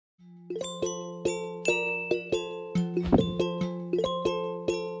To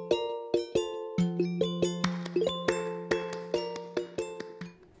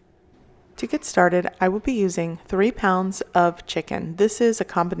get started, I will be using 3 pounds of chicken. This is a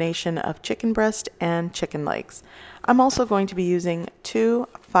combination of chicken breast and chicken legs. I'm also going to be using 2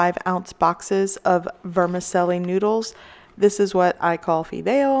 5-ounce boxes of vermicelli noodles. This is what I call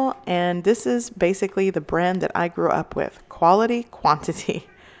Fideo, and this is basically the brand that I grew up with. Quality, quantity.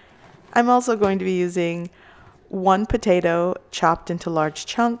 I'm also going to be using 1 potato chopped into large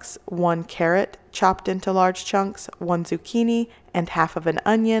chunks, 1 carrot chopped into large chunks, 1 zucchini, and half of an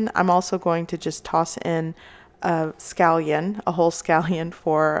onion. I'm also going to just toss in a scallion, a whole scallion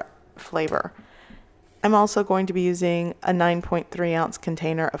for flavor. I'm also going to be using a 9.3 ounce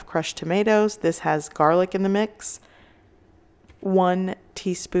container of crushed tomatoes. This has garlic in the mix, 1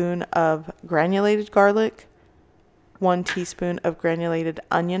 teaspoon of granulated garlic, 1 teaspoon of granulated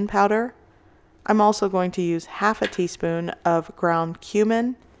onion powder. I'm also going to use half a teaspoon of ground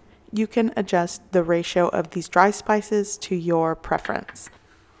cumin. You can adjust the ratio of these dry spices to your preference.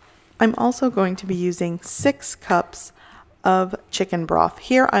 I'm also going to be using 6 cups of chicken broth.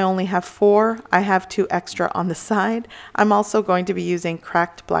 Here I only have 4. I have 2 extra on the side. I'm also going to be using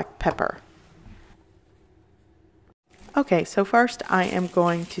cracked black pepper. Okay, so first I am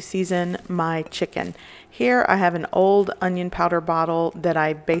going to season my chicken. Here I have an old onion powder bottle that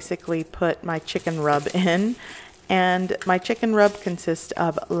I basically put my chicken rub in. And my chicken rub consists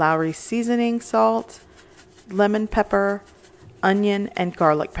of Lowry seasoning salt, lemon pepper, onion, and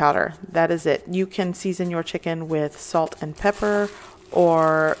garlic powder. That is it. You can season your chicken with salt and pepper,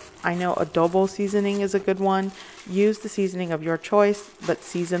 or I know adobo seasoning is a good one. Use the seasoning of your choice, but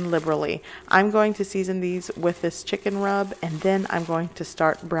season liberally. I'm going to season these with this chicken rub, and then I'm going to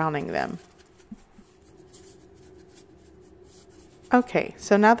start browning them. Okay,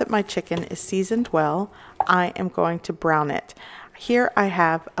 so now that my chicken is seasoned well, I am going to brown it. Here I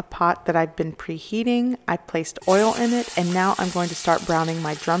have a pot that I've been preheating. I placed oil in it, and now I'm going to start browning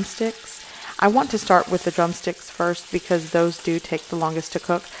my drumsticks. I want to start with the drumsticks first because those do take the longest to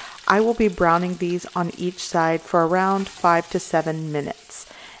cook. I will be browning these on each side for around 5 to 7 minutes.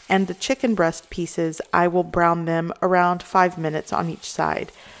 And the chicken breast pieces, I will brown them around 5 minutes on each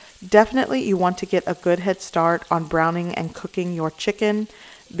side. Definitely you want to get a good head start on browning and cooking your chicken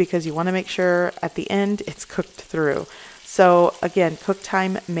because you want to make sure at the end it's cooked through. So again, cook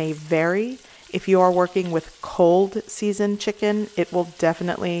time may vary. If you are working with cold seasoned chicken, it will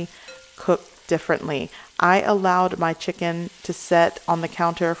definitely cook differently. I allowed my chicken to set on the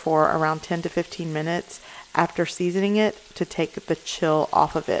counter for around 10 to 15 minutes after seasoning it to take the chill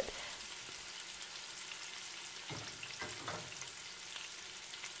off of it.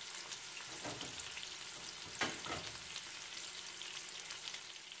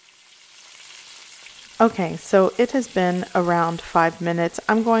 Okay, so it has been around 5 minutes.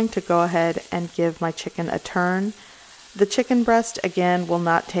 I'm going to go ahead and give my chicken a turn. The chicken breast, again, will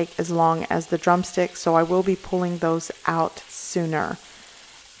not take as long as the drumstick, so I will be pulling those out sooner.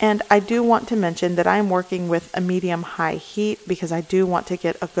 And I do want to mention that I'm working with a medium-high heat because I do want to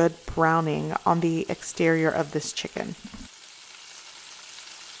get a good browning on the exterior of this chicken.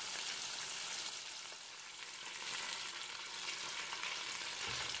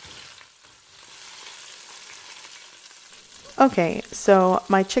 Okay, so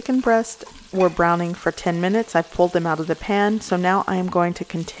my chicken breast were browning for 10 minutes. I've pulled them out of the pan. So now I am going to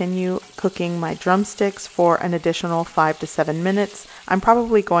continue cooking my drumsticks for an additional 5 to 7 minutes. I'm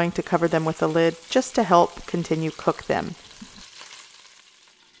probably going to cover them with a lid just to help continue cook them.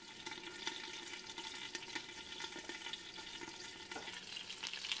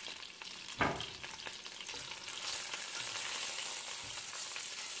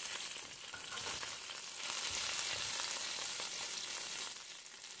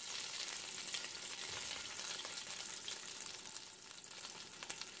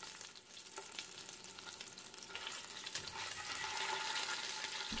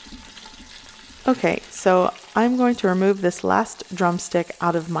 Okay, so I'm going to remove this last drumstick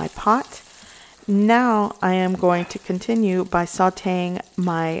out of my pot. Now I am going to continue by sauteing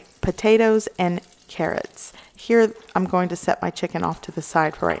my potatoes and carrots. Here I'm going to set my chicken off to the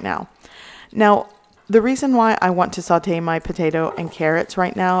side for right now. Now, the reason why I want to saute my potato and carrots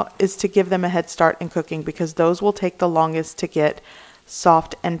right now is to give them a head start in cooking because those will take the longest to get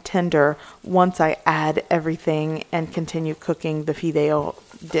soft and tender once I add everything and continue cooking the fideo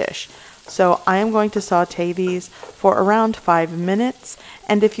dish. So I am going to saute these for around 5 minutes,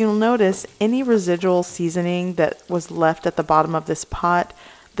 and if you'll notice, any residual seasoning that was left at the bottom of this pot,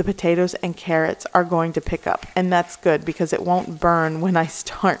 the potatoes and carrots are going to pick up. And that's good because it won't burn when I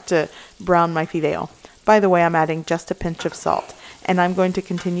start to brown my fideo. By the way, I'm adding just a pinch of salt. And I'm going to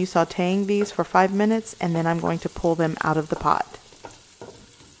continue sauteing these for 5 minutes, and then I'm going to pull them out of the pot.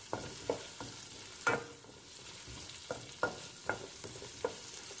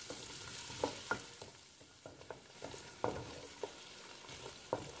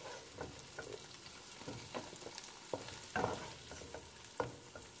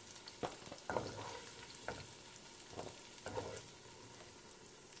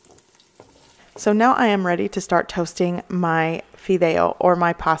 So now I am ready to start toasting my fideo or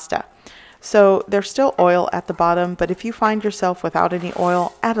my pasta. So there's still oil at the bottom, but if you find yourself without any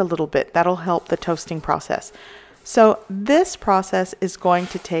oil, add a little bit. That'll help the toasting process. So this process is going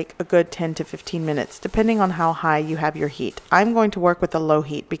to take a good 10 to 15 minutes, depending on how high you have your heat. I'm going to work with a low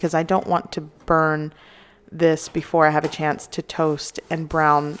heat because I don't want to burn this before I have a chance to toast and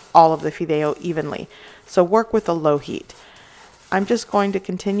brown all of the fideo evenly. So work with a low heat. I'm just going to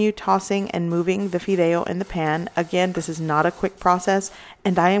continue tossing and moving the fideo in the pan. Again, this is not a quick process,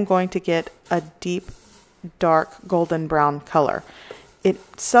 and I am going to get a deep, dark golden brown color.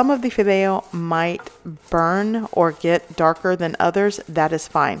 Some of the fideo might burn or get darker than others. That is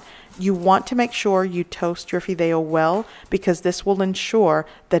fine. You want to make sure you toast your fideo well because this will ensure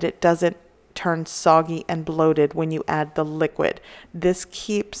that it doesn't turn soggy and bloated when you add the liquid. This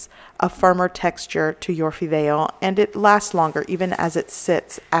keeps a firmer texture to your fideo and it lasts longer even as it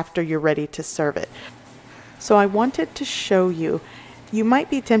sits after you're ready to serve it. So I wanted to show you. You might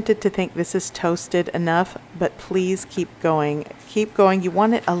be tempted to think this is toasted enough, but please keep going. Keep going. You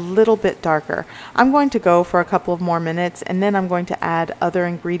want it a little bit darker. I'm going to go for a couple of more minutes and then I'm going to add other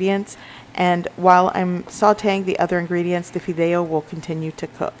ingredients. And while I'm sauteing the other ingredients, the fideo will continue to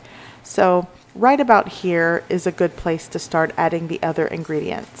cook. So right about here is a good place to start adding the other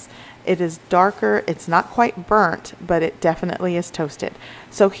ingredients. It is darker, it's not quite burnt, but it definitely is toasted.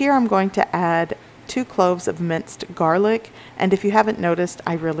 So here I'm going to add 2 cloves of minced garlic, and if you haven't noticed,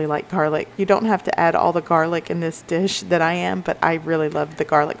 I really like garlic. You don't have to add all the garlic in this dish that I am, but I really love the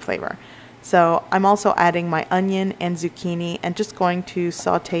garlic flavor. So I'm also adding my onion and zucchini and just going to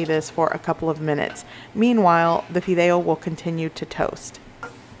saute this for a couple of minutes. Meanwhile, the fideo will continue to toast.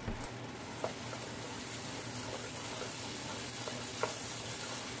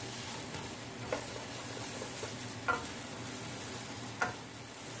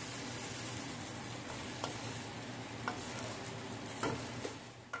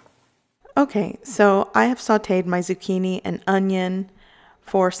 Okay, so I have sauteed my zucchini and onion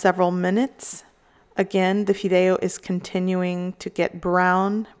for several minutes. Again, the fideo is continuing to get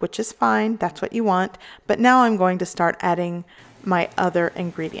brown, which is fine. That's what you want. But now I'm going to start adding my other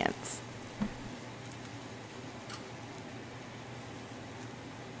ingredients.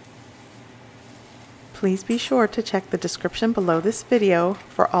 Please be sure to check the description below this video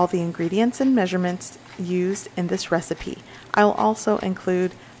for all the ingredients and measurements used in this recipe. I will also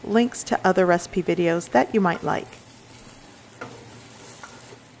include links to other recipe videos that you might like.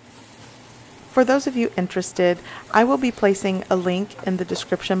 For those of you interested, I will be placing a link in the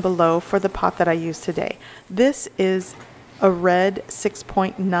description below for the pot that I used today. This is a red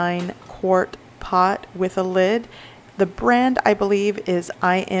 6.9 quart pot with a lid. The brand, I believe, is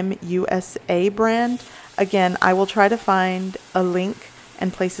IMUSA brand. Again, I will try to find a link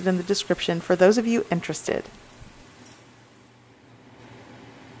and place it in the description for those of you interested.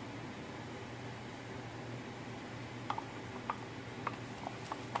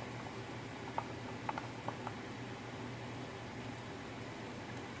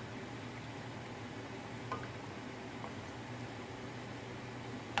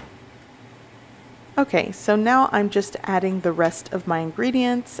 Okay, so now I'm just adding the rest of my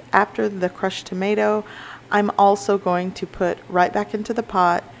ingredients. After the crushed tomato, I'm also going to put right back into the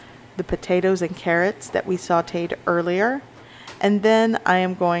pot the potatoes and carrots that we sauteed earlier. And then I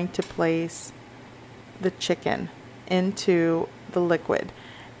am going to place the chicken into the liquid.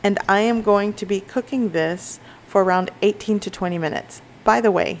 And I am going to be cooking this for around 18 to 20 minutes. By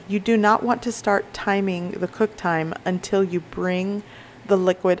the way, you do not want to start timing the cook time until you bring the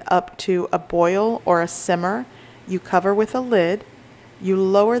liquid up to a boil or a simmer. You cover with a lid, you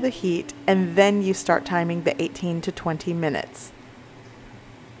lower the heat, and then you start timing the 18 to 20 minutes.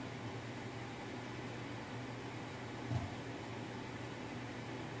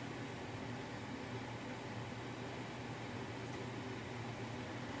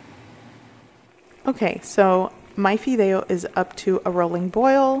 Okay, so my fideo is up to a rolling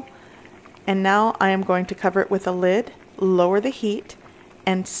boil, and now I am going to cover it with a lid, lower the heat,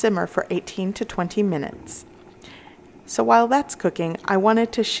 and simmer for 18 to 20 minutes. So while that's cooking, I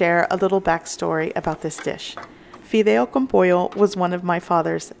wanted to share a little backstory about this dish. Fideo con pollo was one of my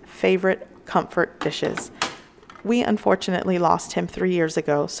father's favorite comfort dishes. We unfortunately lost him 3 years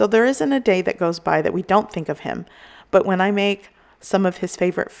ago, so there isn't a day that goes by that we don't think of him. But when I make some of his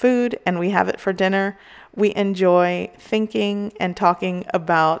favorite food and we have it for dinner, we enjoy thinking and talking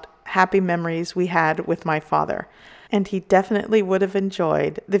about happy memories we had with my father. And he definitely would have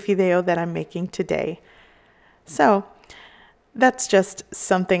enjoyed the fideo that I'm making today. So that's just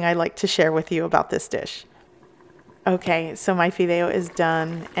something I like to share with you about this dish. Okay, so my fideo is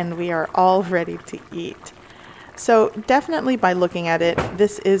done and we are all ready to eat. So definitely by looking at it,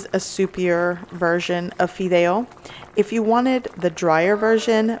 this is a soupier version of fideo. If you wanted the drier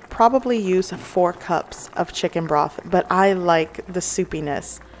version, probably use 4 cups of chicken broth, but I like the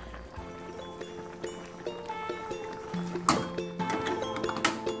soupiness.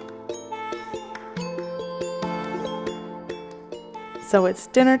 So it's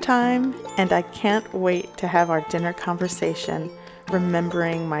dinner time, and I can't wait to have our dinner conversation,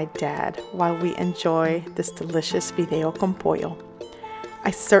 remembering my dad while we enjoy this delicious fideo con pollo.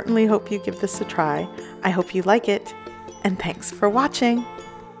 I certainly hope you give this a try. I hope you like it, and thanks for watching.